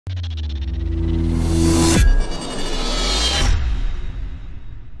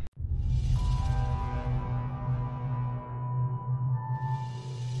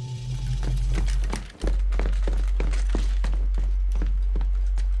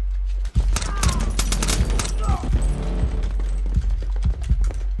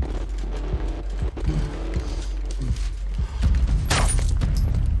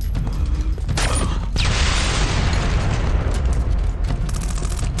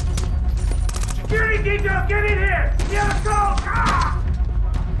Security detail, get in here! Yeah, go! Ah!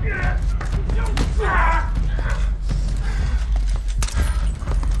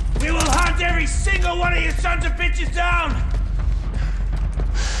 We will hunt every single one of you sons of bitches down!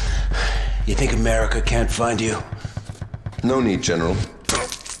 You think America can't find you? No need, General.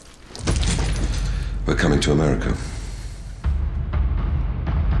 We're coming to America.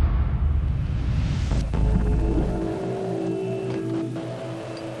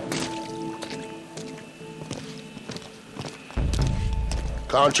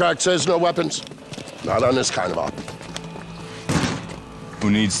 Contract says no weapons. Not on this kind of op. Who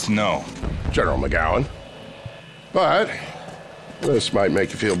needs to know? General McGowan. But this might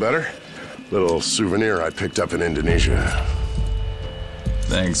make you feel better. Little souvenir I picked up in Indonesia.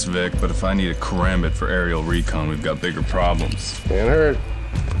 Thanks, Vic, but if I need a karambit for aerial recon, we've got bigger problems. Can't hurt.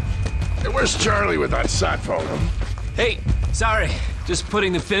 Hey, where's Charlie with that sat phone? Hey, sorry. Just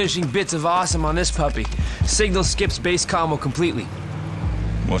putting the finishing bits of awesome on this puppy. Signal skips base combo completely.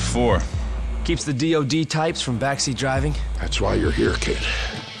 What for? Keeps the DOD types from backseat driving. That's why you're here, kid.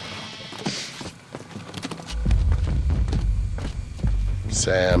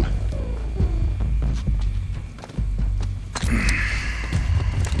 Sam.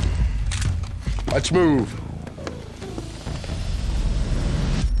 Let's move.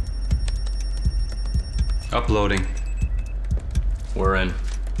 Uploading. We're in.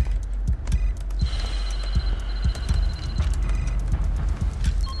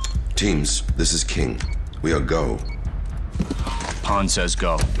 Teams, this is King. We are go. Han says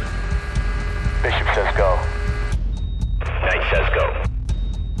go. Bishop says go. Knight says go.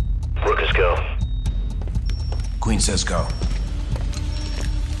 Rook is go. Queen says go.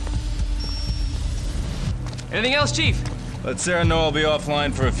 Anything else, Chief? Let Sarah know I'll be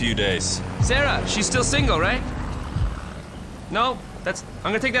offline for a few days. Sarah, she's still single, right? No? I'm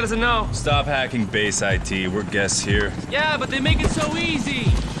gonna take that as a no. Stop hacking base IT. We're guests here. Yeah, but they make it so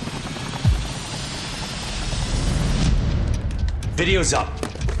easy. Video's up.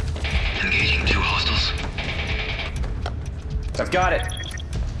 Engaging 2 hostiles. I've got it.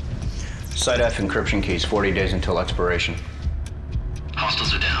 Site F encryption keys, 40 days until expiration.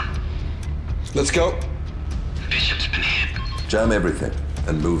 Hostiles are down. Let's go. Bishop's been hit. Jam everything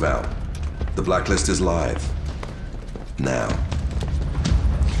and move out. The Blacklist is live. Now.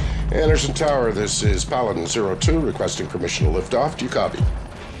 Anderson Tower, this is Paladin 02 requesting permission to lift off. Do you copy?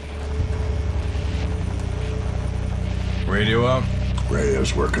 Radio up?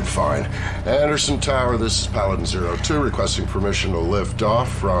 Radio's working fine. Anderson Tower, this is Paladin 02 requesting permission to lift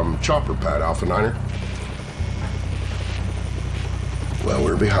off from Chopper Pad Alpha 9er. Well,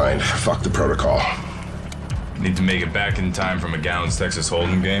 we're behind. Fuck the protocol. Need to make it back in time for McGowan's Texas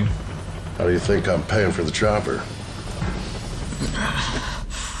Hold'em game? How do you think I'm paying for the chopper?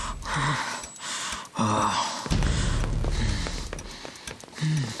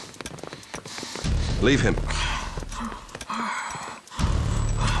 Leave him.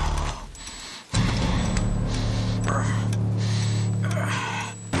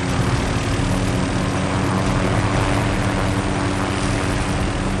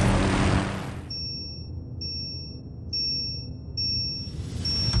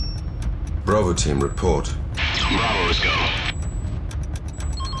 Bravo team, report. Bravo is go.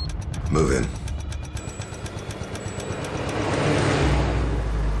 Move in.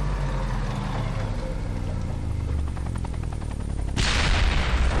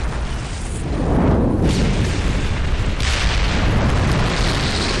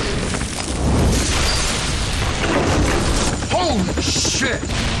 Holy shit!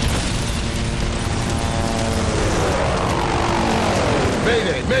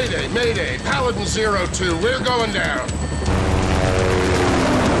 Mayday, mayday, mayday! Paladin 02, we're going down!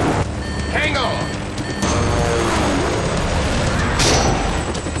 Hang on!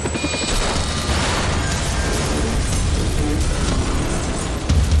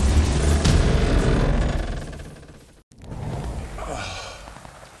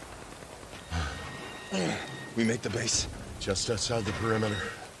 We make the base. Just outside the perimeter.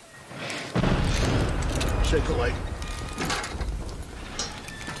 Shake a light.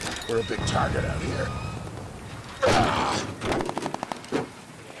 We're a big target out here.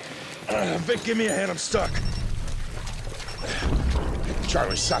 Vic, give me a hand. I'm stuck.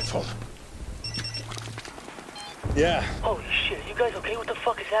 Charlie, sat phone. Yeah. Holy shit, you guys okay? What the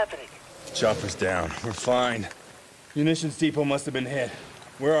fuck is happening? Chopper's down. We're fine. Munitions depot must have been hit.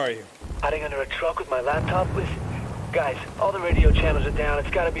 Where are you? Hiding under a truck with my laptop. Listen, guys, all the radio channels are down. It's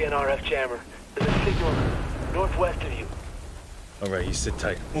gotta be an RF jammer. There's a signal northwest of you. All right, you sit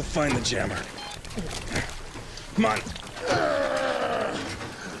tight. We'll find the jammer. Come on.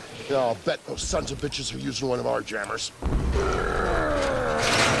 Yeah, I'll bet those sons of bitches are using one of our jammers.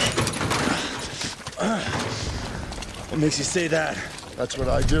 What makes you say that? That's what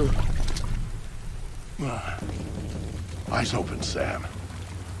I do. Eyes open, Sam.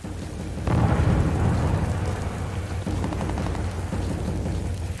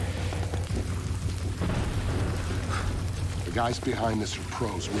 The guys behind this are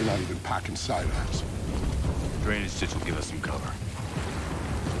pros, and we're not even packing sidearms. Drainage ditch will give us some cover.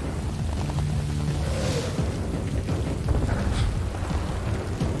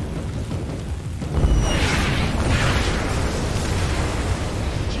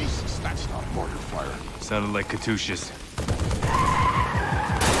 Jesus, that's not mortar fire. Sounded like Katyushas.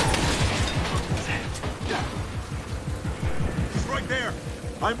 He's right there.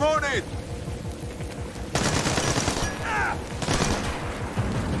 I'm on it.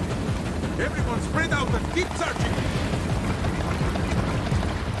 Everyone spread out and keep searching!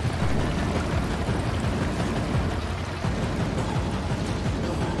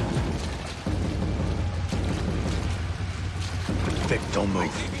 Vic, don't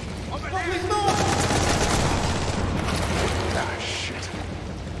move. Ah, shit.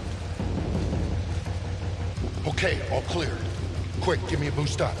 Okay, all clear. Quick, give me a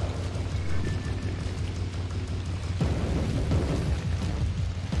boost up.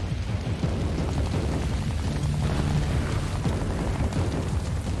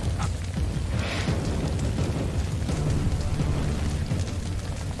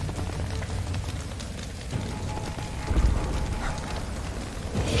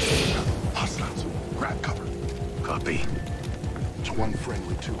 One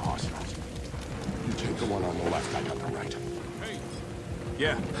friendly, two hostiles. You take the one on the left, I got the right. Hey!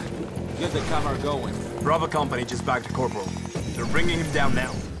 Yeah. Get the camera going. Bravo Company just back to Corporal. They're bringing him down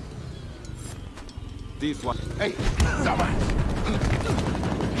now. This one. Hey, dumbass!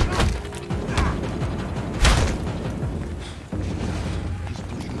 He's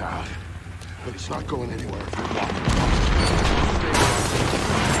bleeding out, but he's not going anywhere if you're walking.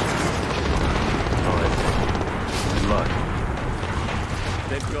 All right. Good luck.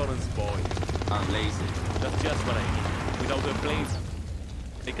 They've got us, boy. I'm lazy. That's just what I need. Without their planes,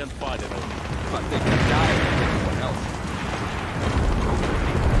 they can't fight at all. But they can die like anyone else.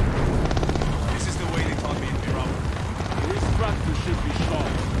 This is the way they taught me in Toronto. The extractor should be shot.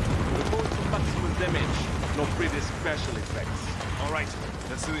 We're going to maximum damage, no pretty special effects. All right,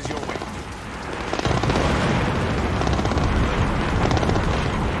 let's do this your way.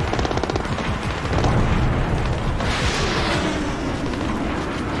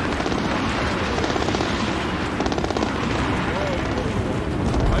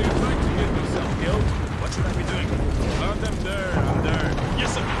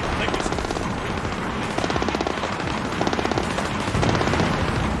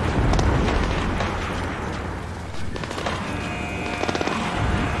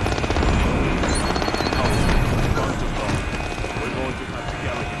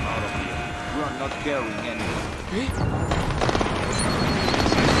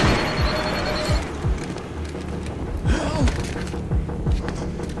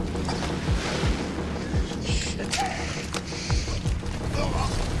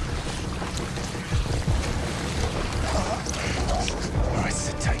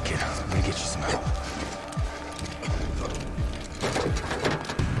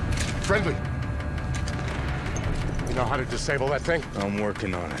 Friendly. You know how to disable that thing? I'm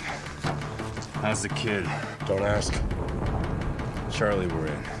working on it. How's the kid? Don't ask. Charlie, we're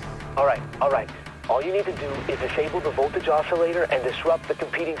in. All right. All you need to do is disable the voltage oscillator and disrupt the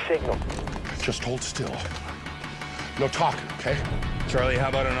competing signal. Just hold still. No talking, okay? Charlie, how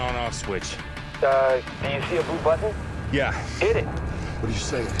about an on-off switch? Do you see a blue button? Yeah. Hit it. What are you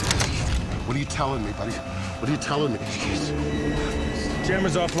saying? What are you telling me, buddy? What are you telling me?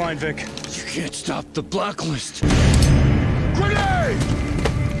 Jammer's offline, Vic. You can't stop the Blacklist. Grenade!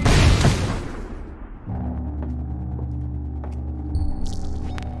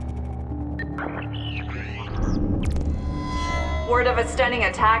 Word of a stunning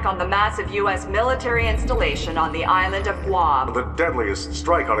attack on the massive U.S. military installation on the island of Guam. The deadliest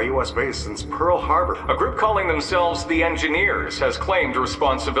strike on a U.S. base since Pearl Harbor. A group calling themselves the Engineers has claimed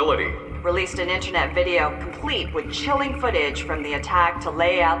responsibility. Released an internet video complete with chilling footage from the attack to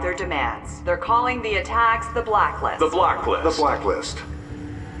lay out their demands. They're calling the attacks the Blacklist. The Blacklist. The Blacklist.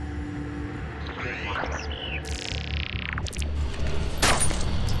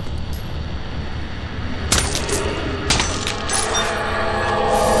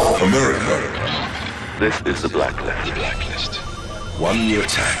 America. This is the Blacklist. The Blacklist. One new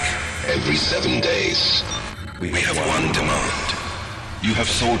attack Every 7 days. We have one demand. You have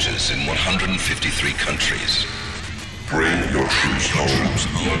soldiers in 153 countries. Bring your troops home.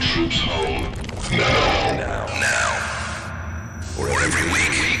 Your troops home. Now. Or every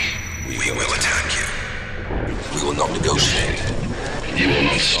week, we will attack you. We will not negotiate. You will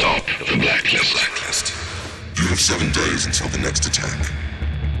not stop the Blacklist. You have 7 days until the next attack.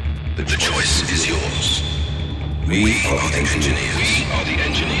 The choice is yours. We are the engineers. We are the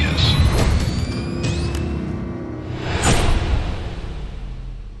engineers.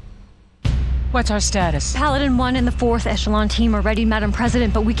 What's our status? Paladin 1 and the 4th Echelon team are ready, Madam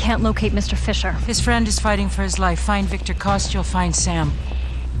President, but we can't locate Mr. Fisher. His friend is fighting for his life. Find Victor Cost, you'll find Sam.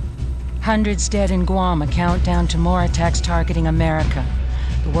 Hundreds dead in Guam, a countdown to more attacks targeting America.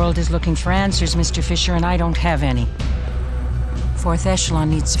 The world is looking for answers, Mr. Fisher, and I don't have any. 4th Echelon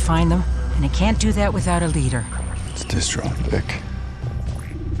needs to find them, and it can't do that without a leader. It's distro, Vic.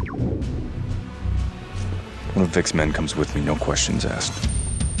 One of Vic's men comes with me, no questions asked.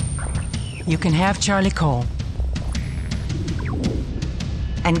 You can have Charlie Cole.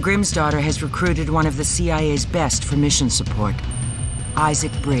 And Grimm's daughter has recruited one of the CIA's best for mission support,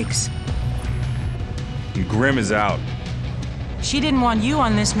 Isaac Briggs. And Grimm is out. She didn't want you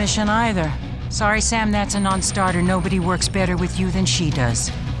on this mission either. Sorry, Sam, that's a non-starter. Nobody works better with you than she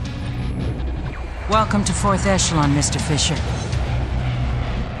does. Welcome to 4th Echelon, Mr. Fisher.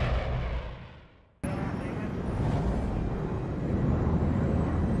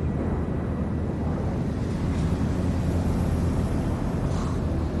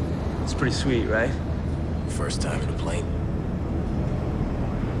 It's pretty sweet, right? First time in a plane?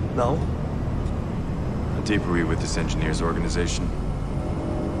 No? How deep are we with this engineers organization?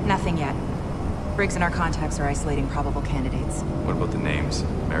 Nothing yet. Briggs and our contacts are isolating probable candidates. What about the names?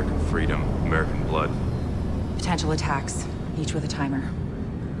 American Freedom, American Blood. Potential attacks, each with a timer.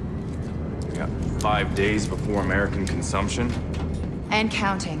 We got 5 days before American consumption? And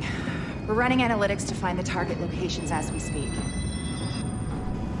counting. We're running analytics to find the target locations as we speak.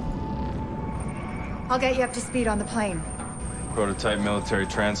 I'll get you up to speed on the plane. Prototype military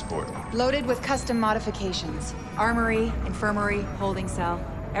transport. Loaded with custom modifications. Armory, infirmary, holding cell.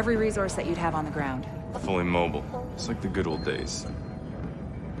 Every resource that you'd have on the ground. Fully mobile. It's like the good old days.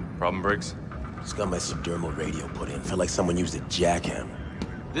 Problem, Briggs? Just got my subdermal radio put in. Felt like someone used a jackhammer.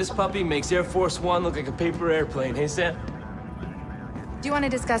 This puppy makes Air Force One look like a paper airplane, hey Sam? Do you want to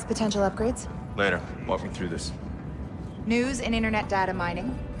discuss potential upgrades? Later. Walk me through this. News and internet data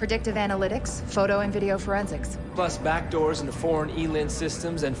mining, predictive analytics, photo and video forensics. Plus backdoors into foreign ELIN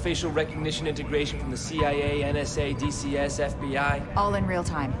systems and facial recognition integration from the CIA, NSA, DCS, FBI. All in real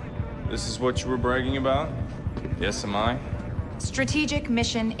time. This is what you were bragging about? Yes, am I? Strategic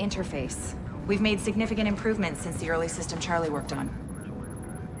Mission Interface. We've made significant improvements since the early system Charlie worked on.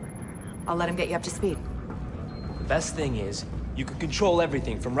 I'll let him get you up to speed. The best thing is, you can control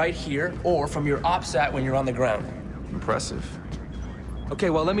everything from right here or from your OPSAT when you're on the ground. Impressive. Okay,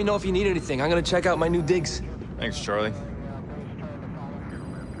 well, let me know if you need anything. I'm gonna check out my new digs. Thanks, Charlie.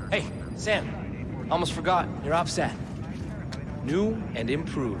 Hey, Sam. Almost forgot. Your OPSAT. New and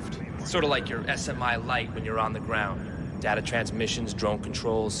improved. It's sort of like your SMI Lite when you're on the ground. Data transmissions, drone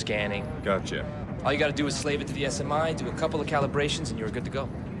controls, scanning. Gotcha. All you gotta do is slave it to the SMI, do a couple of calibrations, and you're good to go.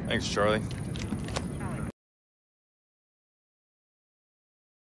 Thanks, Charlie.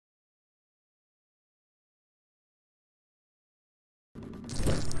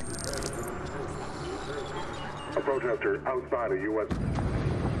 A protester outside a U.S.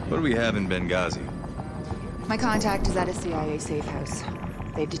 What do we have in Benghazi? My contact is at a CIA safe house.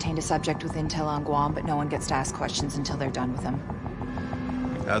 They've detained a subject with intel on Guam, but no one gets to ask questions until they're done with him.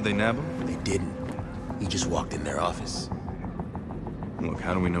 How'd they nab him? They didn't. He just walked in their office. Look,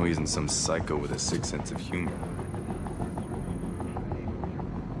 how do we know he isn't some psycho with a sick sense of humor?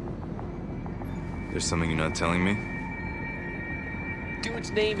 There's something you're not telling me?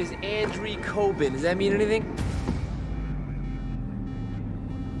 Dude's name is Andrew Coben. Does that mean anything?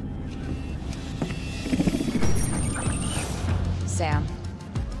 Sam.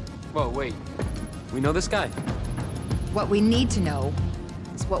 Whoa, wait. We know this guy? What we need to know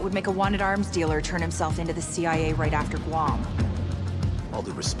is what would make a wanted arms dealer turn himself into the CIA right after Guam. All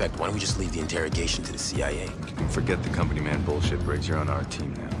due respect, why don't we just leave the interrogation to the CIA? You can forget the company man bullshit, Briggs. You're on our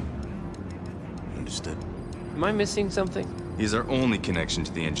team now. Understood. Am I missing something? He's our only connection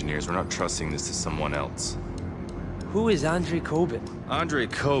to the engineers. We're not trusting this to someone else. Who is Andrei Coben? Andrei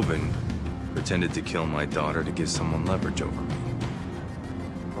Coben pretended to kill my daughter to give someone leverage over me.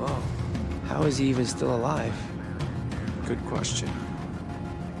 Whoa. How is he even still alive? Good question.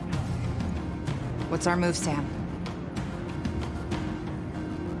 What's our move, Sam?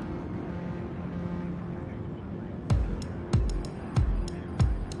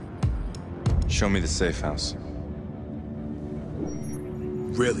 Show me the safe house.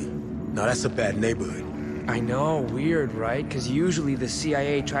 Really? No, that's a bad neighborhood. I know, weird, right? Because usually the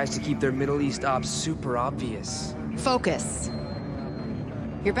CIA tries to keep their Middle East ops super obvious. Focus.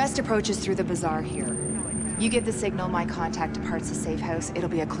 Your best approach is through the bazaar here. You give the signal my contact departs the safe house, it'll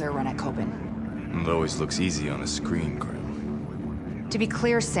be a clear run at Coben. It always looks easy on a screen, Grim. To be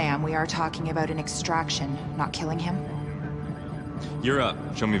clear, Sam, we are talking about an extraction, not killing him. You're up.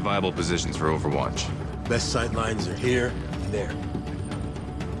 Show me viable positions for Overwatch. Best sight lines are here and there.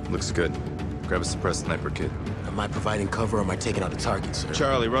 Looks good. Grab a suppressed sniper kit. Am I providing cover or am I taking out the target, sir?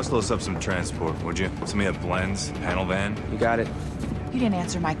 Charlie, rustle us up some transport, would you? Somebody have blends, panel van? You got it. You didn't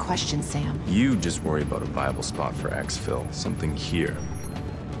answer my question, Sam. You just worry about a viable spot for exfil. Something here.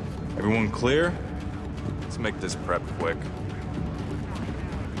 Everyone clear? Let's make this prep quick.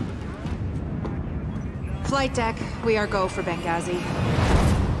 Flight deck, we are go for Benghazi.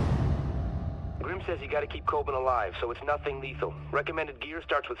 Grim says you gotta keep Coben alive, so it's nothing lethal. Recommended gear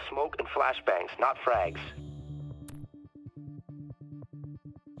starts with smoke and flashbangs, not frags.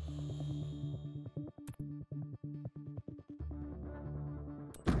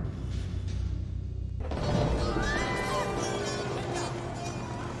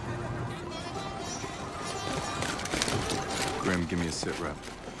 Grim, give me a sit rep.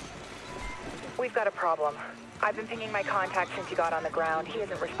 We've got a problem. I've been pinging my contact since you got on the ground. He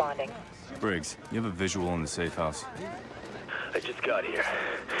isn't responding. Briggs, you have a visual in the safe house. I just got here.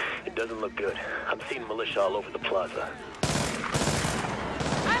 It doesn't look good. I'm seeing militia all over the plaza.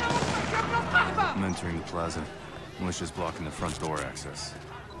 I'm entering the plaza. Militia's blocking the front door access.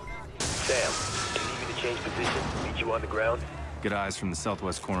 Sam, do you need me to change position? Meet you on the ground? Get eyes from the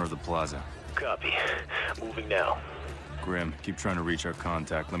southwest corner of the plaza. Copy. Moving now. Grim, keep trying to reach our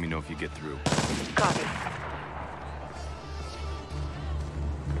contact. Let me know if you get through. Copy.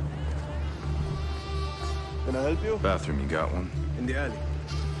 Can I help you? Bathroom, you got one? In the alley.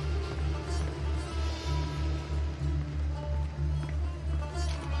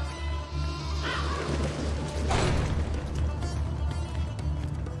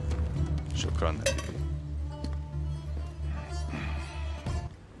 Shukran.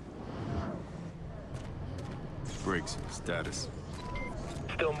 Briggs, status.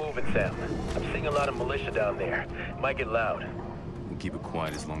 Still moving, Sam. I'm seeing a lot of militia down there. Might get loud. We'll keep it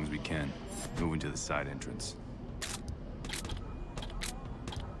quiet as long as we can. Moving to the side entrance.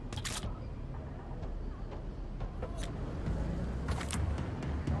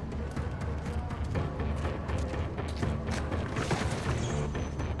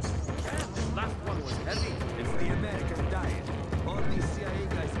 Last one was heavy. It's the American diet. All these CIA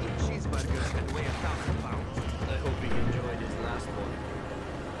guys eat cheeseburgers and weigh 1,000 pounds. I hope he enjoyed his last one.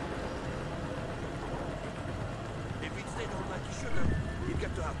 If he'd stayed home like he should have, he'd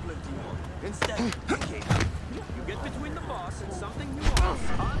get to have plenty more. Instead, he came. You get between the boss and something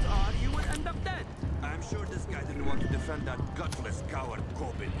nuanced, odds are you would end up dead. I'm sure this guy didn't want to defend that gutless coward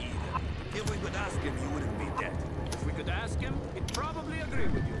Coben either. If we could ask him, he wouldn't be dead. If we could ask him, he'd probably agree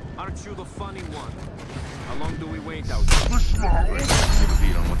with you. Aren't you the funny one? How long do we wait out here? Give a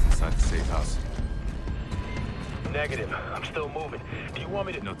beat on what's inside the safe house. Negative. I'm still moving. Do you want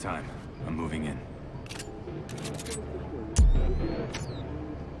me to... No time. I'm moving in.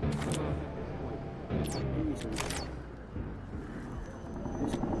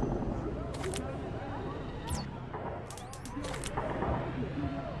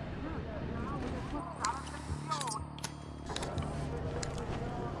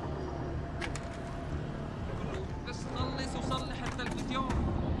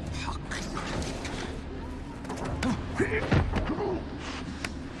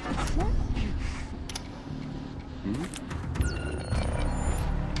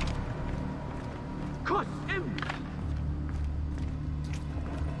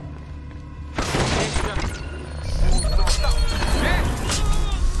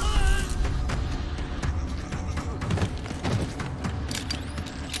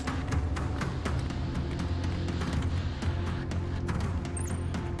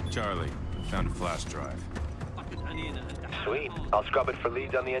 Charlie, found a flash drive. Sweet. I'll scrub it for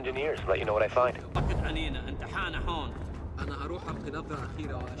leads on the engineers. Let you know what I find.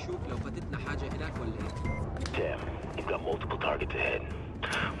 Damn. You've got multiple targets ahead.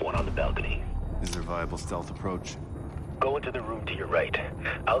 One on the balcony. Is there a viable stealth approach? Go into the room to your right.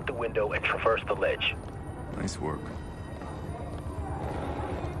 Out the window and traverse the ledge. Nice work.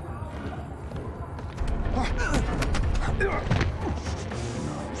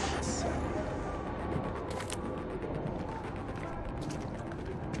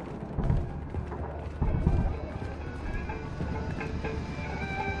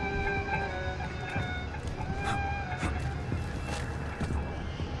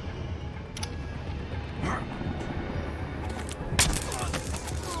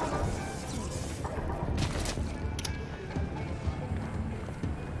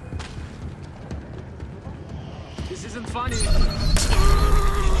 This isn't funny.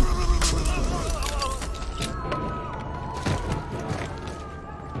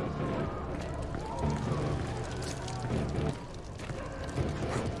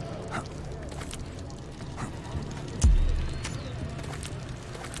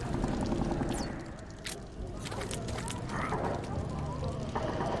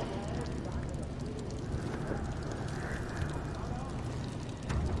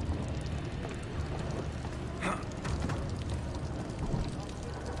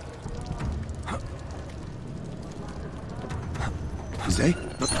 Zay?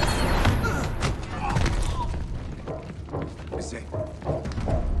 Zay.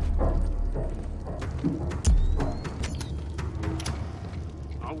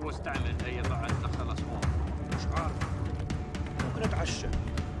 عوز تعمل هي بعد خلص هون. مش عارف. ممكن اتعشى.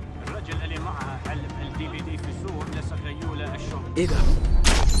 الرجل اللي معها حلم الDVD في السوق لسه غيوله الشغل. ايه ده؟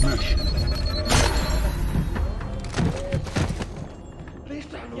 ماشي. ليش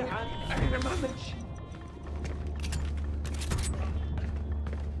تحكي عن احنا ما عملتش.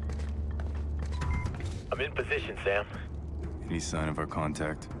 I'm in position, Sam. Any sign of our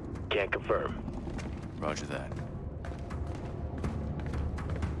contact? Can't confirm. Roger that.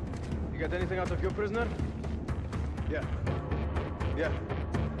 You got anything out of your prisoner? Yeah. Yeah.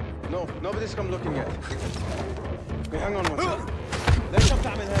 No, nobody's come looking yet. Okay, hang on one second. ليش عم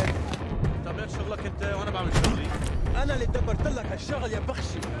تعمل هيك؟ تعمل شغلك انت وانا بعمل شغلي. انا اللي دبرت لك هالشغل يا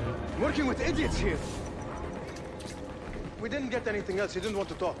بخشي. Working with idiots here. We didn't get anything else. You didn't want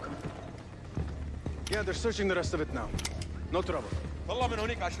to talk. Yeah, they're searching the rest of it now. No trouble. طلع من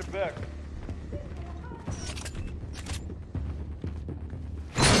هونيك على الشباك.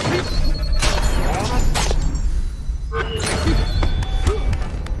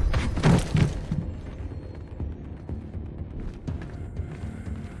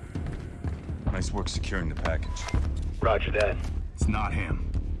 Nice work securing the package. Roger that. It's not him.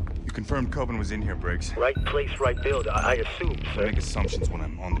 You confirmed Coben was in here, Briggs. Right place, right build. I assume, sir. Make assumptions when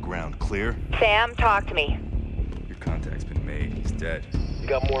I'm on the ground. Clear? Sam, talk to me. Your contact's been made. He's dead. You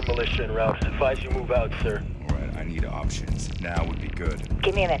got more militia en route. Advise you move out, sir. All right, I need options. Now would be good.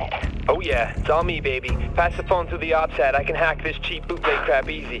 Give me a minute. Oh yeah, it's all me, baby. Pass the phone through the ops hat. I can hack this cheap bootleg crap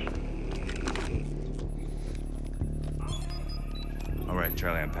easy. All right,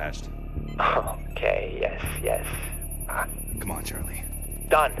 Charlie, I'm patched. Okay, yes. Come on, Charlie.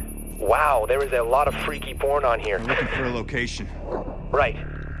 Done. Wow, there is a lot of freaky porn on here. We're looking for a location. Right.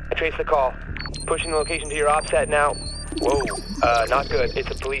 I traced the call. Pushing the location to your ops set now. Whoa, not good. It's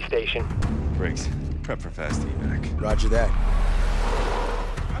a police station. Briggs, prep for fast evac. Roger that.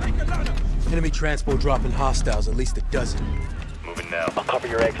 Enemy transport dropping hostiles, at least a dozen. Moving now. I'll cover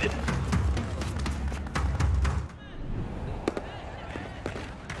your exit.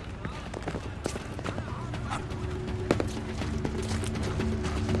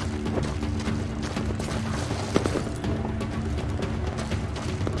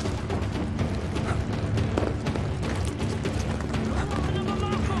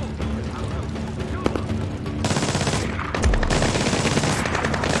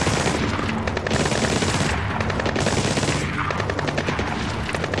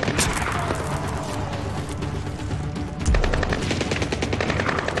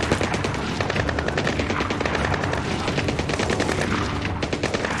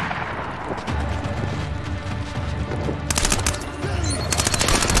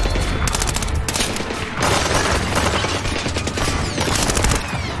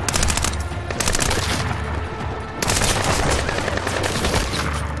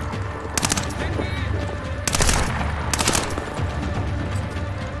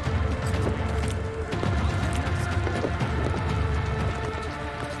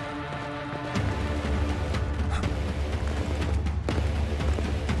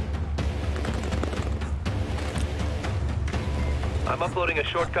 I'm uploading a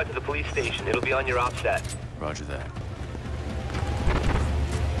shortcut to the police station. It'll be on your ops stat. Roger that.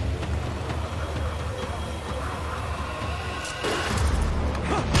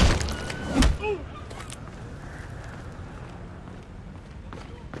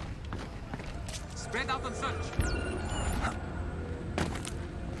 Spread out and search.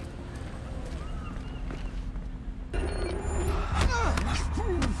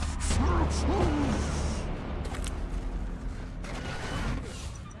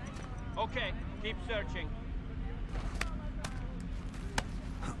 Okay, keep searching.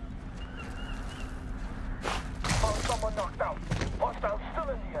 Found someone knocked out. Hostile still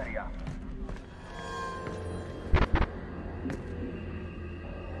in the area.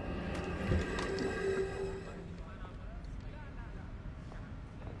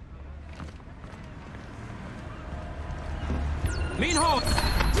 Lean home!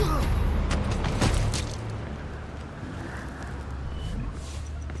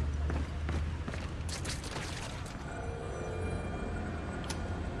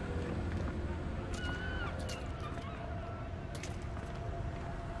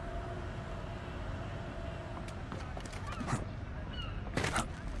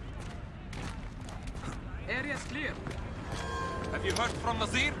 Area's clear. Have you heard from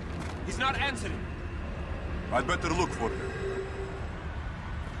Nazir? He's not answering. I'd better look for him.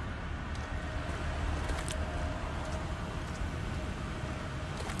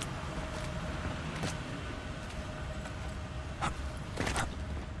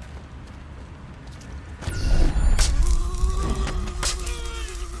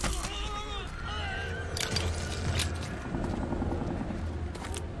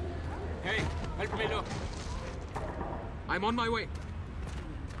 Hey, help me look. I'm on my way.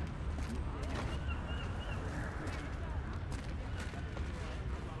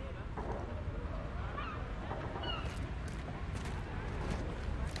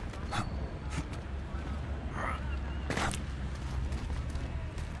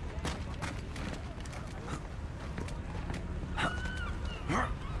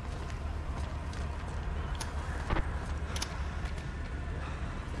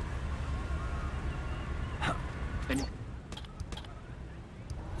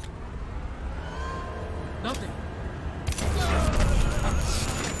 Nothing.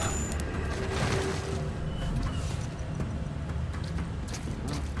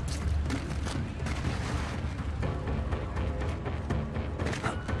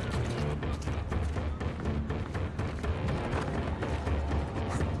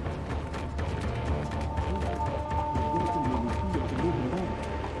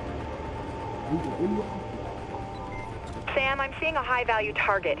 Sam, I'm seeing a high-value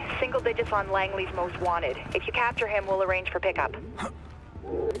target. Single digits on Langley's most wanted. If you capture him, we'll arrange for pickup.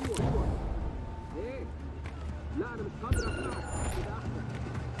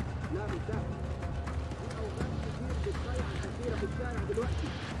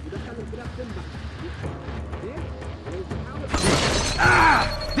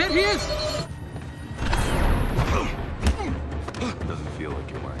 Ah! There he is! Doesn't feel like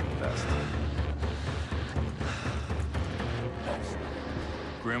you're wearing a vest.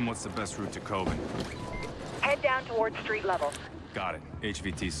 Grim, what's the best route to Coben? Head down towards street level. Got it.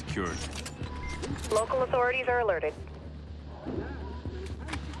 HVT secured. Local authorities are alerted.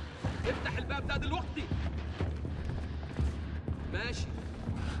 افتح الباب ده دلوقتي. ماشي.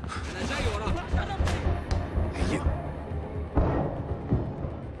 أنا جاي وراك.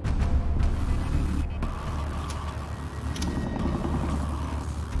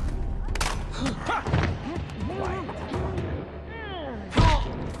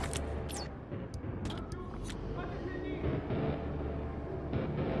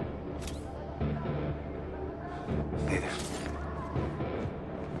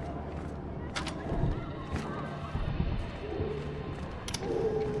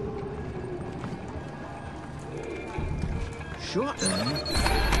 Sure.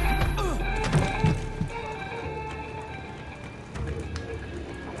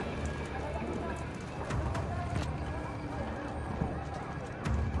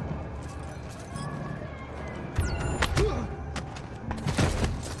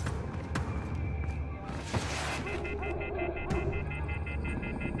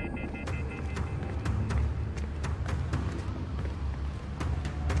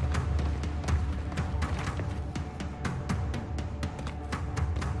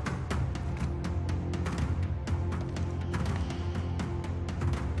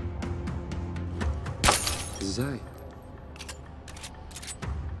 ازاي؟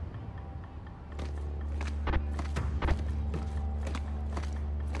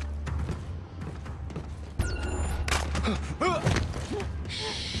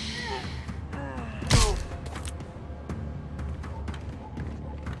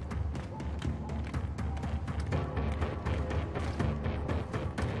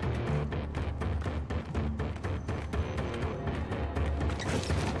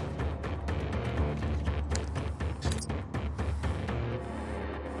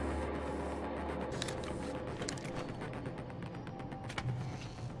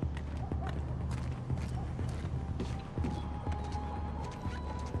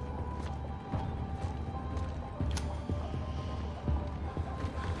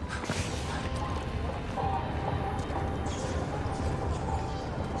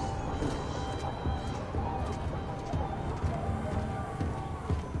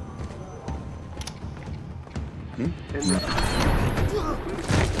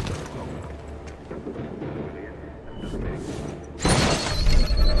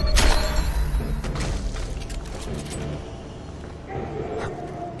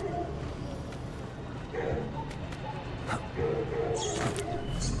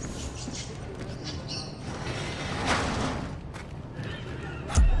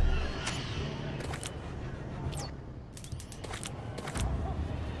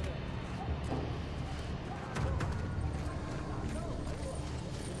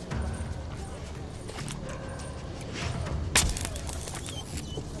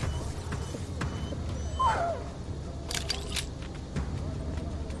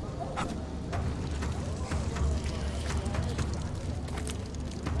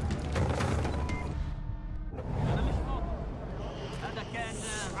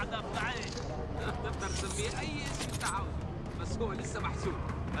 الموضوع لسه محسوب.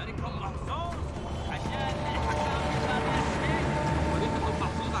 هنكتب محظوظ عشان الحكام يختار الشيء. ونكتب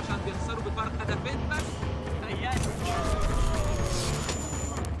محظوظ عشان بيخسروا بفرق هدفين بس. تخيل.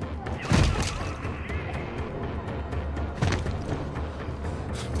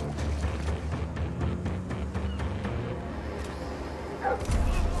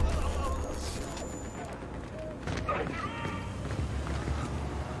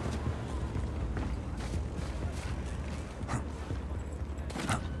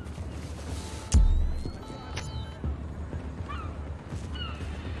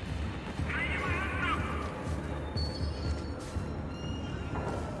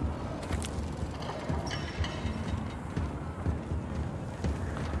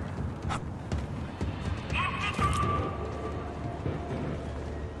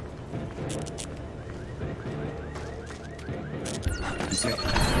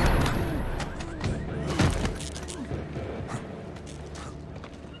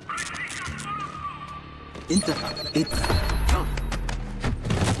 انت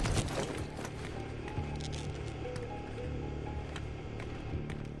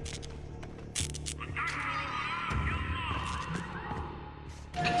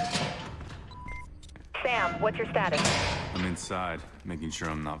Sam, what's your status? I'm inside, making sure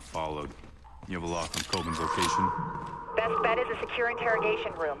I'm not followed. You have a lock on Coben's location? Best bet is a secure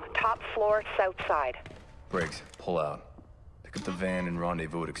interrogation room. Top floor, south side. Briggs, pull out. Pick up the van and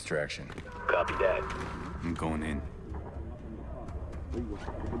rendezvous at extraction. Copy that. I'm going in.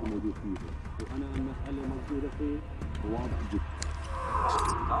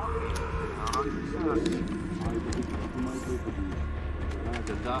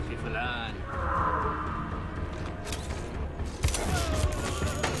 قدافي في الآن.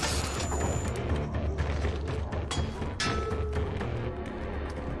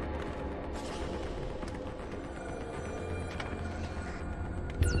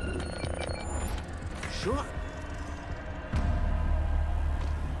 Sure.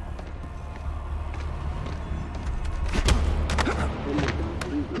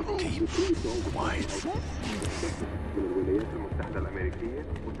 Keep quiet. الولايات المتحدة الأمريكية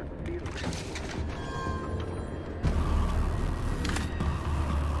وتأثير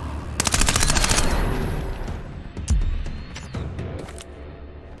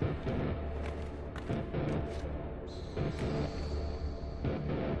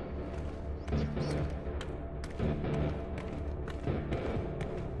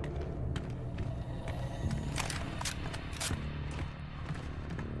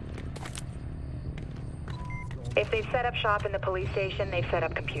If they've set up shop in the police station, they've set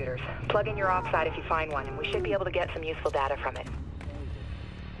up computers. Plug in your offsite if you find one, and we should be able to get some useful data from it.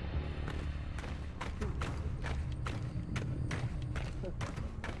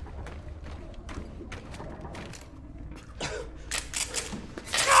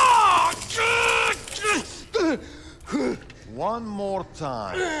 One more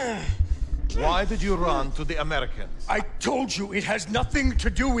time. Why did you run to the Americans? I told you it has nothing to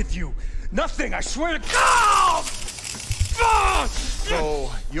do with you. Nothing, I swear to God!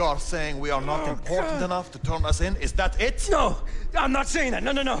 So, you are saying we are not important enough to turn us in? Is that it? No, I'm not saying that.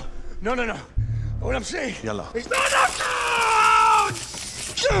 No. What I'm saying Yalla. is...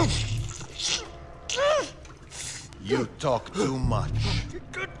 You talk too much.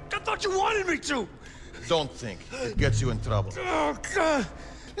 I thought you wanted me to! Don't think. It gets you in trouble. Oh, God.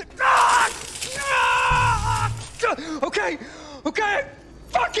 Okay.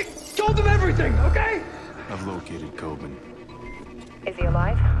 Fucking told them everything, okay? I've located Coben. Is he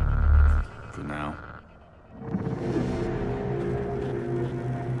alive? For now.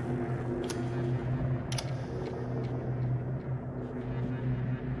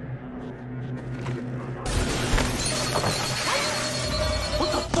 What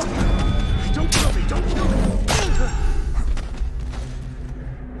the fuck? Don't kill me, don't kill me!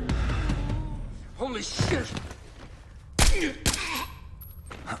 Holy shit!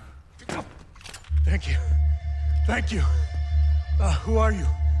 Thank you. Who are you?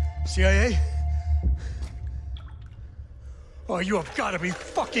 CIA? Oh, you have got to be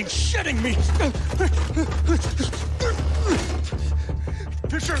fucking shitting me!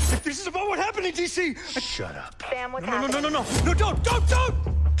 Fisher, if this is about what happened in DC... Shut up. Sam, what's happening? No, don't!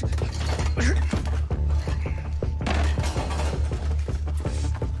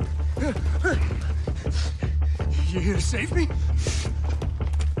 You here to save me?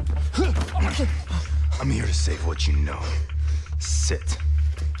 I'm here to save what you know. Sit.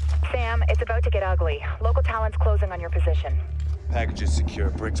 Sam, it's about to get ugly. Local talent's closing on your position. Package is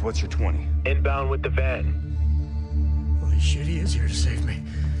secure. Briggs, what's your 20? Inbound with the van. Holy shit, he is here to save me.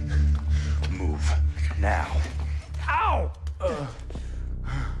 Move. Now. Ow!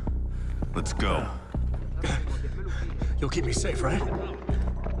 Let's go. You'll keep me safe, right?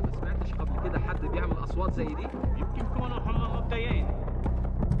 سمعتش قبل كده حد بيعمل اصوات زي دي؟ يمكن يكونوا هم مبدعين.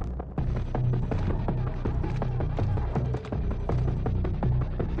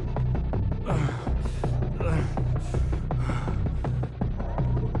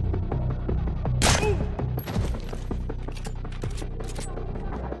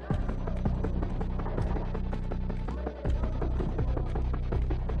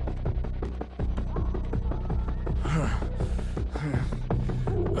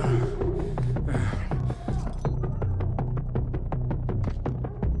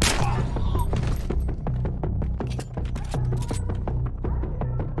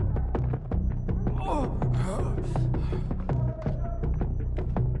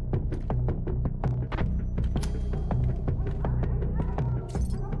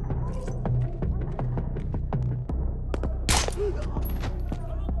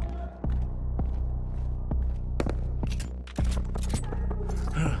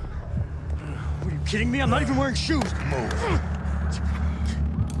 Kidding me? I'm not even wearing shoes. Move.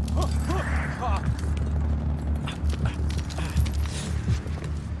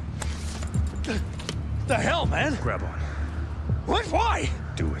 The hell, man? Grab on. What? Why?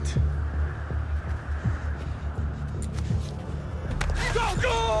 Do it. Go,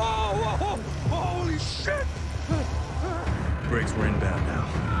 go! Oh, holy shit! Brakes were inbound now.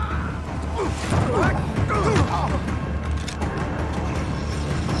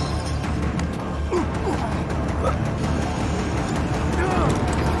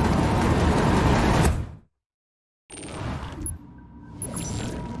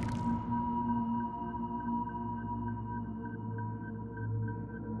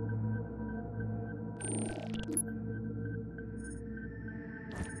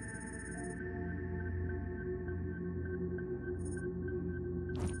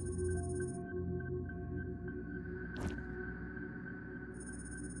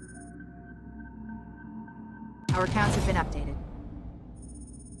 Our accounts have been updated.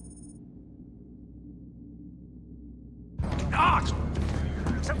 Ah!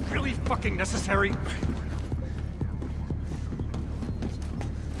 Is that really fucking necessary?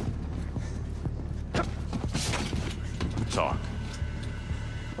 Talk.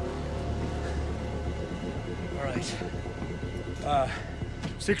 All right.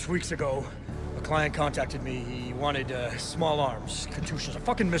 6 weeks ago, a client contacted me. He wanted small arms, Katyushas, a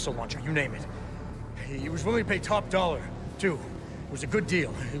fucking missile launcher, you name it. He was willing to pay top dollar, too. It was a good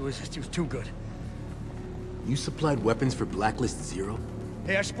deal. It was too good. You supplied weapons for Blacklist 0?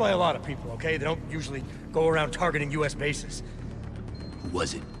 Hey, I supply a lot of people, okay? They don't usually go around targeting U.S. bases. Who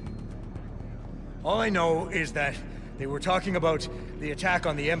was it? All I know is that they were talking about the attack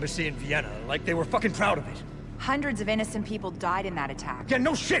on the embassy in Vienna, like they were fucking proud of it. Hundreds of innocent people died in that attack. Yeah,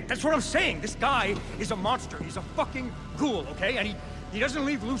 no shit, that's what I'm saying. This guy is a monster. He's a fucking ghoul, okay? And he doesn't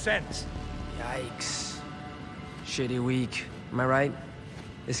leave loose ends. Yikes. Shitty week. Am I right?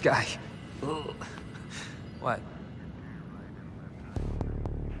 This guy. Ugh. What?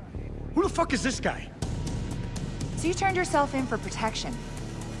 Who the fuck is this guy? So you turned yourself in for protection.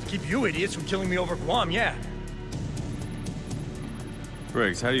 To keep you idiots from killing me over Guam, yeah.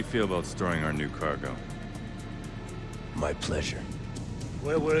 Briggs, how do you feel about storing our new cargo? My pleasure.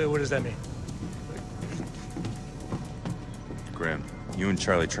 What does that mean? Graham, you and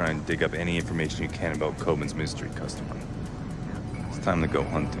Charlie try and dig up any information you can about Coben's mystery customer. It's time to go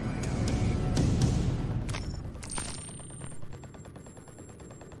hunting.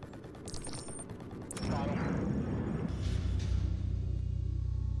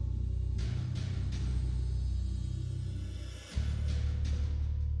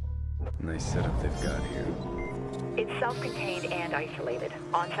 Nice setup they've got here. It's self-contained and isolated.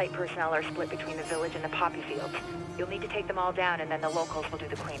 On-site personnel are split between the village and the poppy fields. You'll need to take them all down, and then the locals will do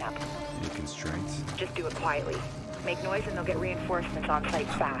the cleanup. Any constraints? Just do it quietly. Make noise and they'll get reinforcements on-site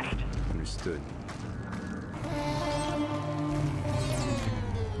fast. Understood.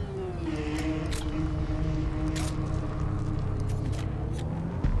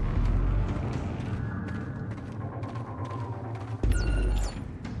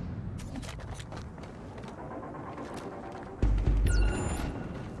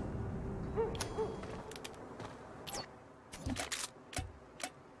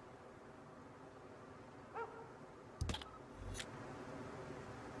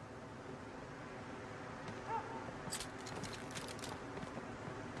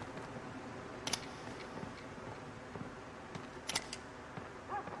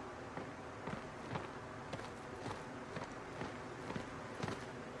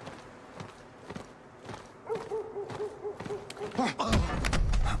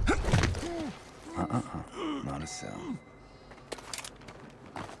 want to sell.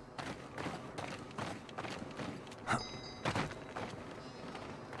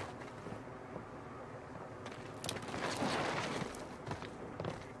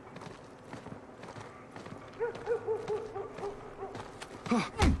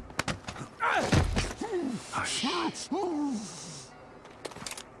 Oh, shit. Oh.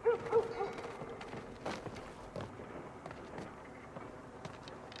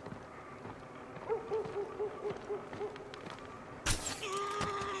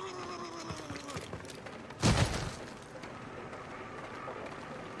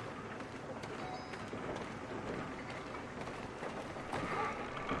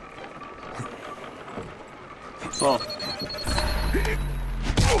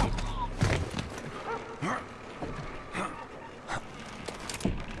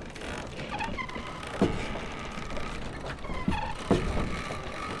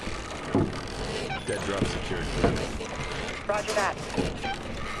 Dead drop secured. Roger that.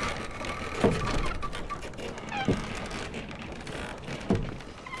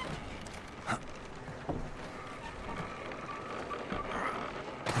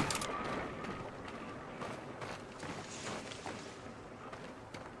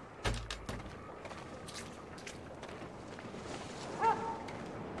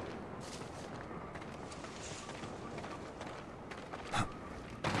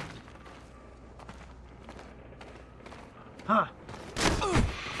 Huh.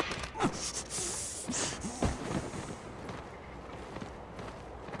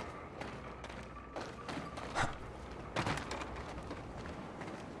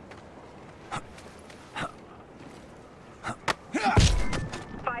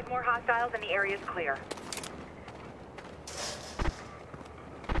 5 more hostiles and the area's clear.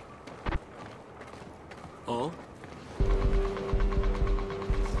 Oh?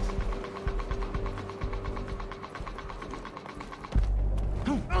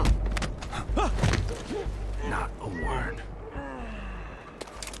 Not a word.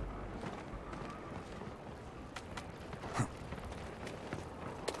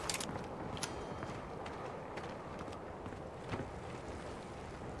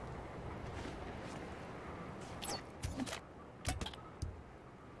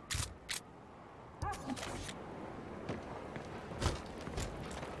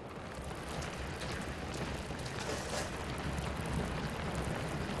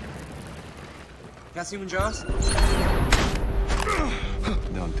 Got Simon Joss?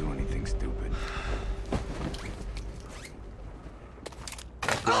 Don't do anything stupid.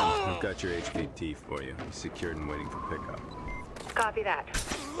 I've got your HKT for you. He's secured and waiting for pickup. Copy that.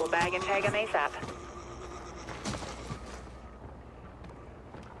 We'll bag and tag him ASAP.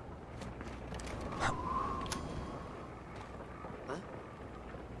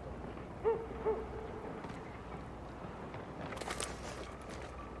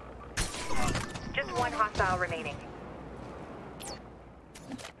 Just 1 hostile remaining.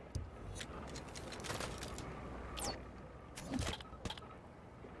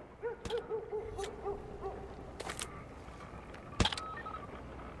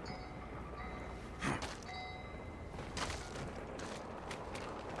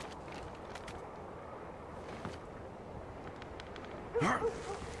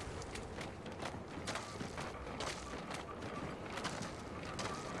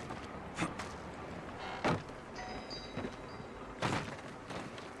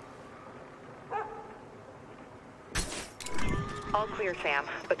 All clear, Sam,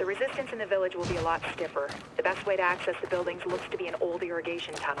 but the resistance in the village will be a lot stiffer. The best way to access the buildings looks to be an old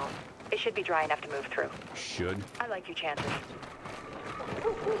irrigation tunnel. It should be dry enough to move through. Should? I like your chances.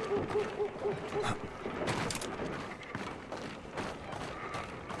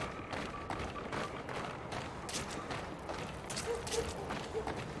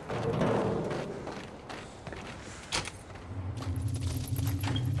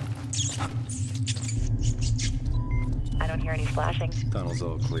 I don't hear any splashing. Tunnel's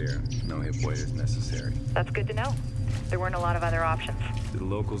all clear. No hip waders necessary. That's good to know. There weren't a lot of other options. Do the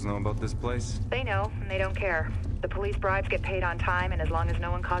locals know about this place? They know, and they don't care. The police bribes get paid on time, and as long as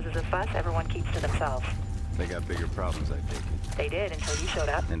no one causes a fuss, everyone keeps to themselves. They got bigger problems, I take it. They did until you showed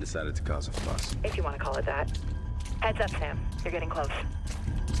up. And decided to cause a fuss. If you want to call it that. Heads up, Sam. You're getting close.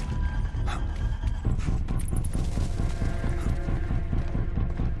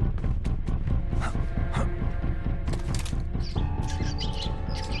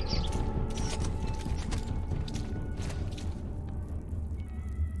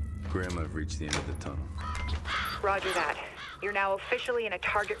 Grandma have reached the end of the tunnel. Roger that. You're now officially in a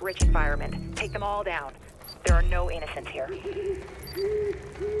target-rich environment. Take them all down. There are no innocents here.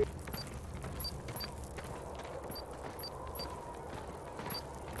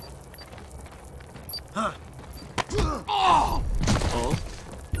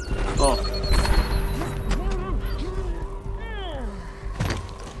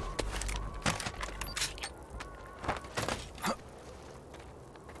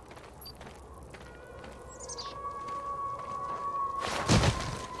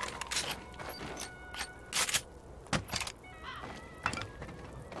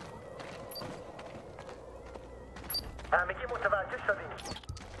 همگی متوجه شدیم.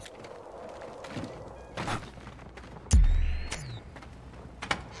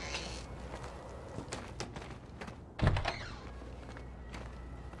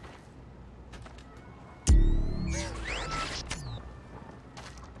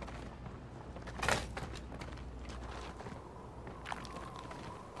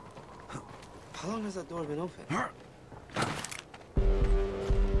 How long has that door been open?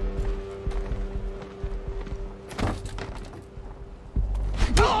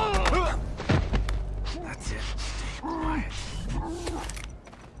 That's it. Stay quiet.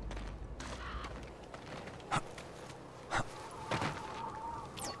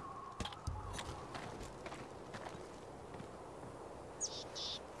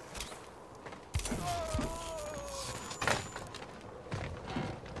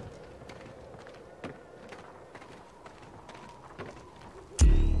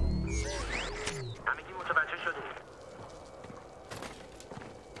 همگی متوجه شدیم.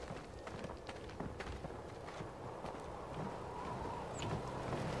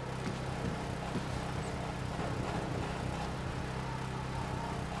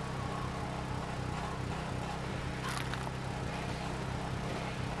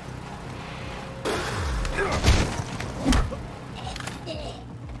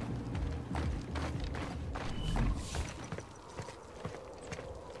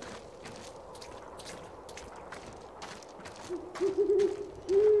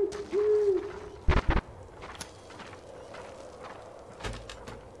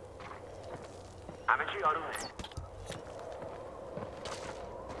 همه چی آرومه.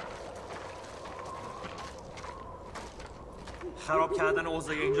 خراب کردن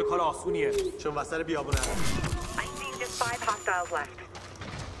اوضاع اینجا کار آسونیه چون وسط بیابونه. I'm seeing just 5 hostiles left.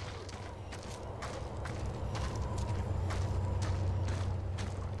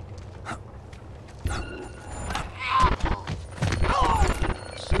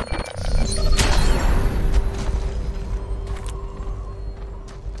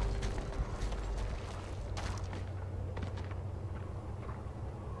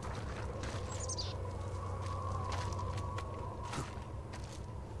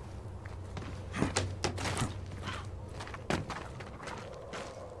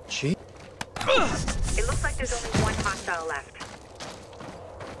 It looks like there's only one hostile left.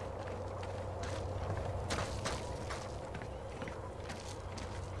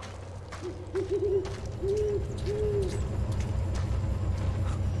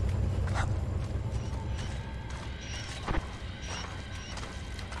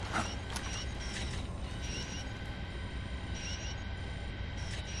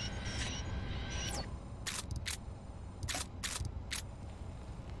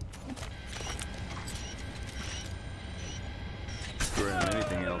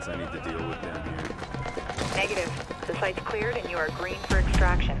 Anything else I need to deal with down here? Negative. The site's cleared and you are green for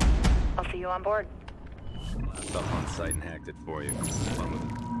extraction. I'll see you on board. I stopped on site and hacked it for you. Fun with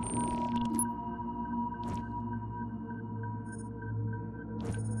it.